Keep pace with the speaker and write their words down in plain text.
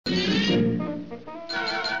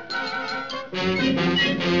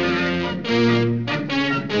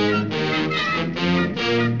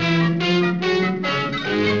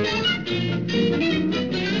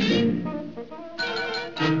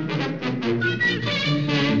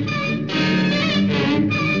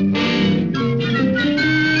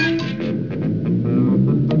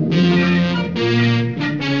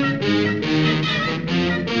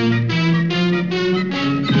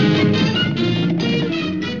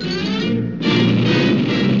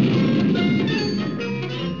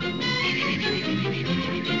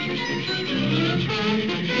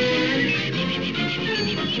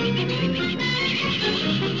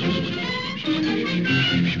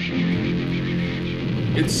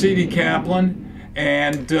It's C.D. Kaplan,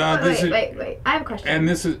 and this is. Wait. I have a question. And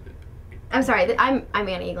this is. I'm sorry. I'm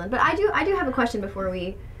Anna England, but I do have a question before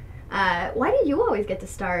we. Why do you always get to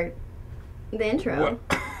start the intro?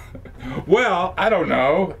 Well, I don't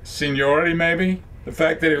know. Seniority, maybe. The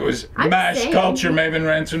fact that it was MASH culture, Maven,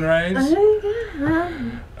 Rant and Rave.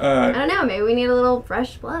 I don't know. Maybe we need a little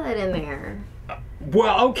fresh blood in there.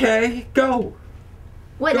 Well, okay, go.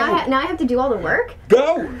 What? Go. Now I have to do all the work?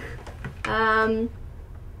 Go.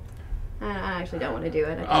 I actually don't want to do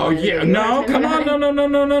it. Oh yeah, no, come on,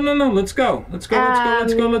 no. Let's go. Let's go.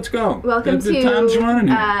 Welcome the time's running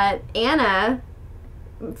here. Anna,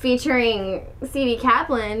 featuring C.D.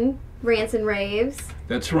 Kaplan, Rants and Raves.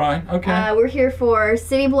 That's right. Okay. We're here for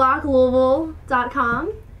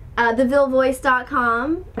cityblocklouisville.com,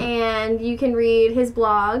 thevillevoice.com, and you can read his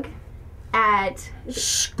blog at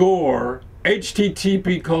Score.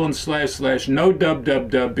 http:// no dub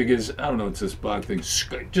because I don't know, it's this blog thing.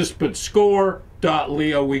 Just put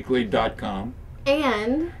score.leoweekly.com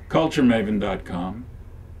and culturemaven.com.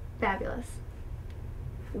 Fabulous.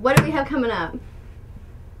 What do we have coming up?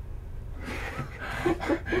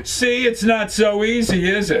 See, it's not so easy,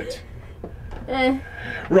 is it?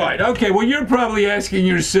 Right, okay, well you're probably asking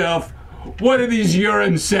yourself, what are these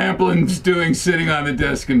urine samplings doing sitting on the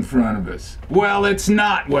desk in front of us? Well, it's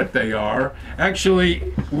not what they are.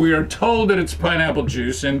 Actually, we are told that it's pineapple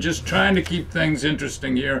juice, and just trying to keep things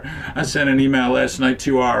interesting here, I sent an email last night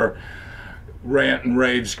to our Rant and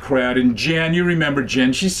Raves crowd. And Jen, you remember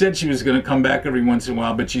Jen, she said she was going to come back every once in a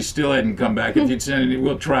while, but she still hadn't come back. If you'd send it,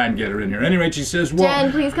 we'll try and get her in here. Anyway, she says, well...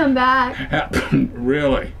 Jen, please come back.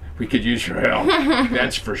 Really? We could use your help.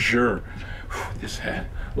 That's for sure. Whew, this hat.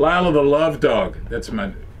 Lila the Love Dog. That's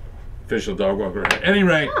my official dog walker. At any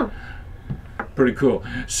rate, pretty cool.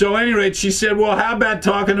 So, at any rate, she said, well, how about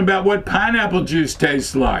talking about what pineapple juice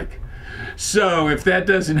tastes like? So, if that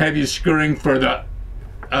doesn't have you scurrying for the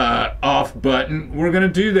off button, we're going to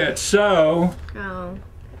do that. So,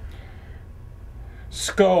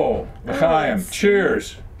 Skull, L'chaim,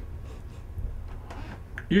 cheers.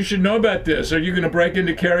 You should know about this. Are you going to break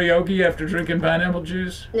into karaoke after drinking pineapple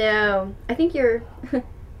juice? No, I think you're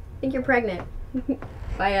pregnant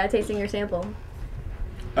by tasting your sample.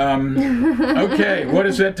 Okay, what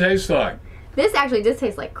does that taste like? This actually does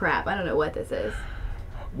taste like crap. I don't know what this is.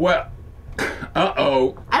 Well,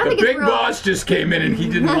 uh-oh. I don't the think it's big real. Boss just came in and he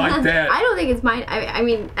didn't like that. I don't think it's mine. I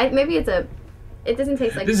mean, maybe it's a... It doesn't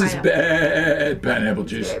taste like This pineapple. is bad pineapple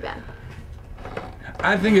juice. It's very bad.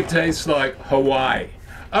 I think it tastes like Hawaii.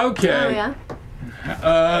 Okay. Oh,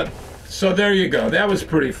 yeah? So there you go. That was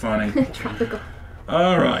pretty funny. Tropical.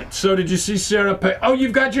 All right. So did you see Sarah Palin? Oh,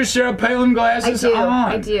 you've got your Sarah Palin glasses on.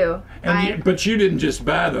 I do. And but you didn't just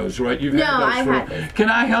buy those, right? You've had those I've had those. Can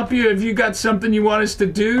I help you? Have you got something you want us to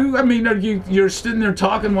do? I mean, you're sitting there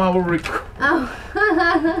talking while we're recording? Oh.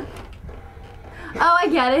 Oh, I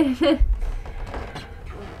get it.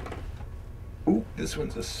 Ooh, this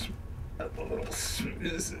one's a little...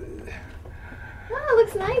 Oh, it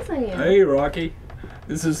looks nice on you. Hey, Rocky.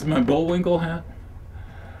 This is my Bullwinkle hat.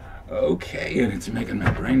 Okay, and it's making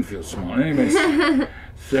my brain feel small. Anyways,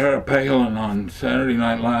 Sarah Palin on Saturday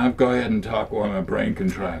Night Live. Go ahead and talk while my brain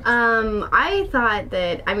contracts. I thought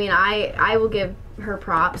that, I mean, I will give her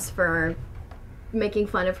props for making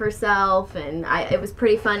fun of herself, and it was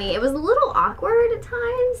pretty funny. It was a little awkward at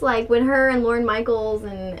times, like when her and Lorne Michaels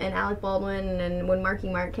and Alec Baldwin and when Marky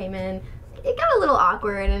Mark came in, it got a little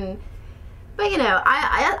awkward, but you know,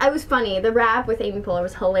 I was funny. The rap with Amy Poehler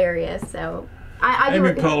was hilarious, so Amy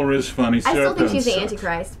Poehler is funny. I still think she's the sucks.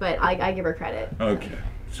 Antichrist, but I give her credit. Okay,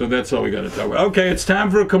 so that's all we got to talk about. Okay, it's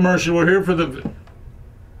time for a commercial. We're here for the...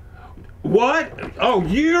 What? Oh,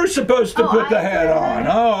 you're supposed to put the hat on.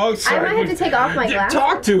 Oh, sorry. I might have to take off my glasses.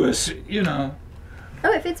 Talk to us, you know.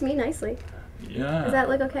 Oh, it fits me nicely. Yeah. Does that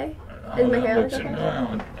look okay? Does my hair look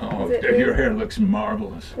okay? Your hair looks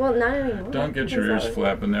marvelous. Well, not anymore. Don't get your ears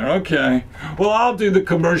flapping there. Okay. Well, I'll do the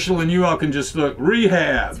commercial and you all can just look.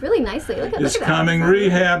 Rehab. It's really nicely. Look at is that. coming.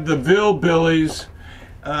 Rehab, the Ville Billies.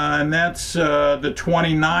 And that's the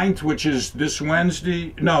 29th, which is this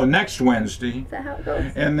Wednesday. No, next Wednesday. Is that how it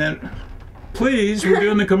goes? And then, please, we're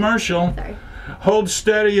doing the commercial. Sorry. Hold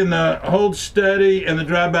Steady and the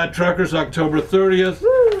Drive-By Truckers, October 30th.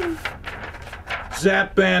 Woo!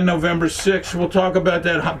 Zap Band, November 6th. We'll talk about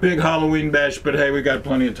that big Halloween bash, but hey, we got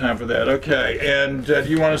plenty of time for that. Okay, and do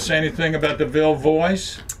you want to say anything about the Ville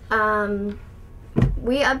Voice?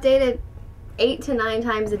 We update it 8 to 9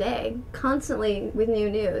 times a day, constantly with new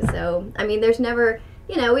news. So, I mean, there's never,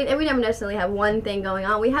 we never necessarily have one thing going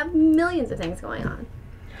on. We have millions of things going on.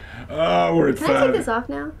 We're at 5. Can I take this off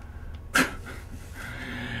now?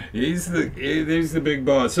 He's the big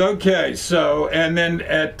boss. Okay, so, and then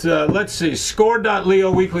at, let's see,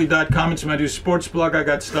 score.leoweekly.com. It's my new sports blog. I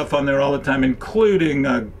got stuff on there all the time, including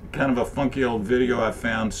kind of a funky old video I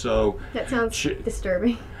found, so. That sounds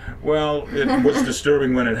disturbing. Well, it was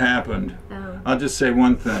disturbing when it happened. Oh. I'll just say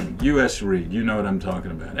one thing. U.S. Read, you know what I'm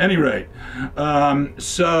talking about. At any rate,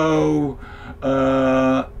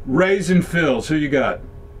 Rays and Phils, who you got?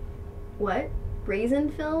 What?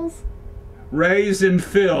 Raisin Fills? Rays and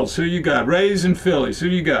Phils, who you got? Rays and Phillies, who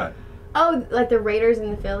you got? Oh, like the Raiders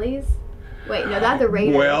and the Phillies? Wait, no, not the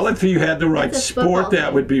Raiders. Well, if you had the right sport, that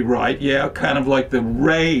thing. would be right. Yeah, kind of like the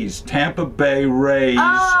Rays, Tampa Bay Rays,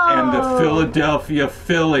 and the Philadelphia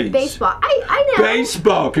Phillies. Baseball. I know.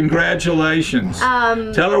 Baseball, congratulations.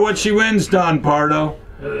 Tell her what she wins, Don Pardo.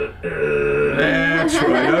 That's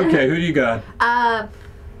right. Okay, who do you got?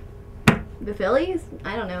 The Phillies?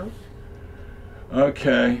 I don't know.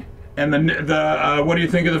 Okay. And the what do you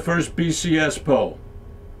think of the first BCS poll?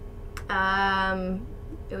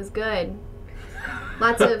 It was good.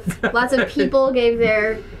 Lots of people gave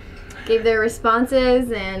their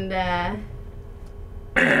responses, and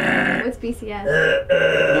what's BCS?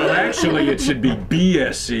 Well, actually, it should be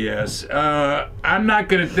BSCS. I'm not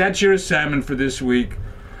gonna. That's your assignment for this week.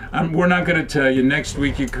 We're not gonna tell you. Next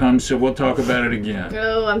week you come, so we'll talk about it again.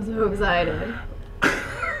 Oh, I'm so excited.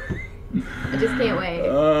 I just can't wait.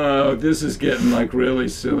 Oh, this is getting like really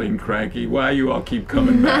silly and cranky. Why you all keep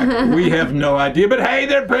coming back? We have no idea. But hey,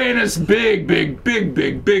 they're paying us big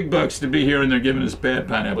bucks to be here, and they're giving us bad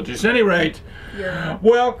pineapple juice. At any rate,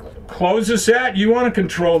 well, close us out. You want to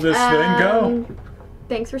control this thing? Go.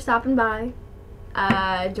 Thanks for stopping by.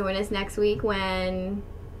 Join us next week when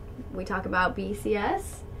we talk about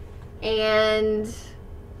BCS. And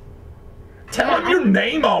tell them your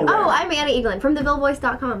name already. Oh, I'm Anna Eaglin from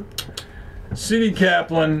thevillevoice.com. CD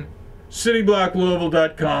Kaplan,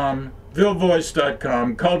 cityblockllouisville.com,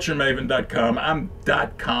 villevoice.com, culturemaven.com. I'm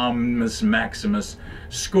 .com Maximus,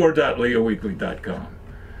 score.leoweekly.com.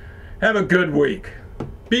 Have a good week.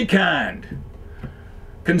 Be kind.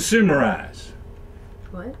 Consumerize.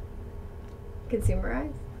 What?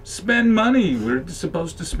 Consumerize? Spend money. We're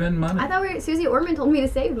supposed to spend money. I thought Susie Orman told me to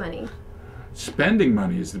save money. Spending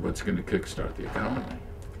money is what's going to kickstart the economy.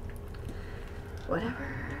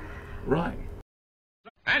 Whatever. Right.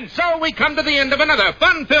 And so we come to the end of another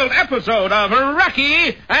fun-filled episode of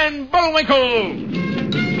Rocky and Bullwinkle.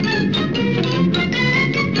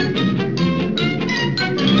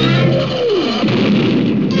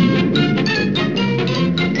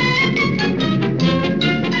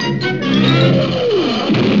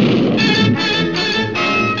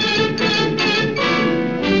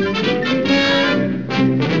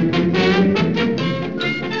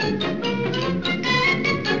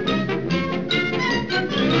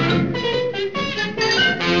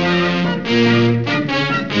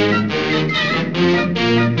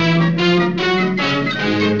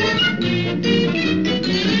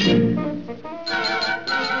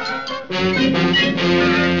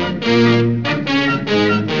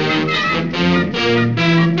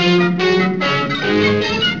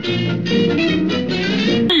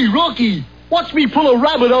 Hey, Rocky, watch me pull a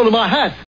rabbit out of my hat.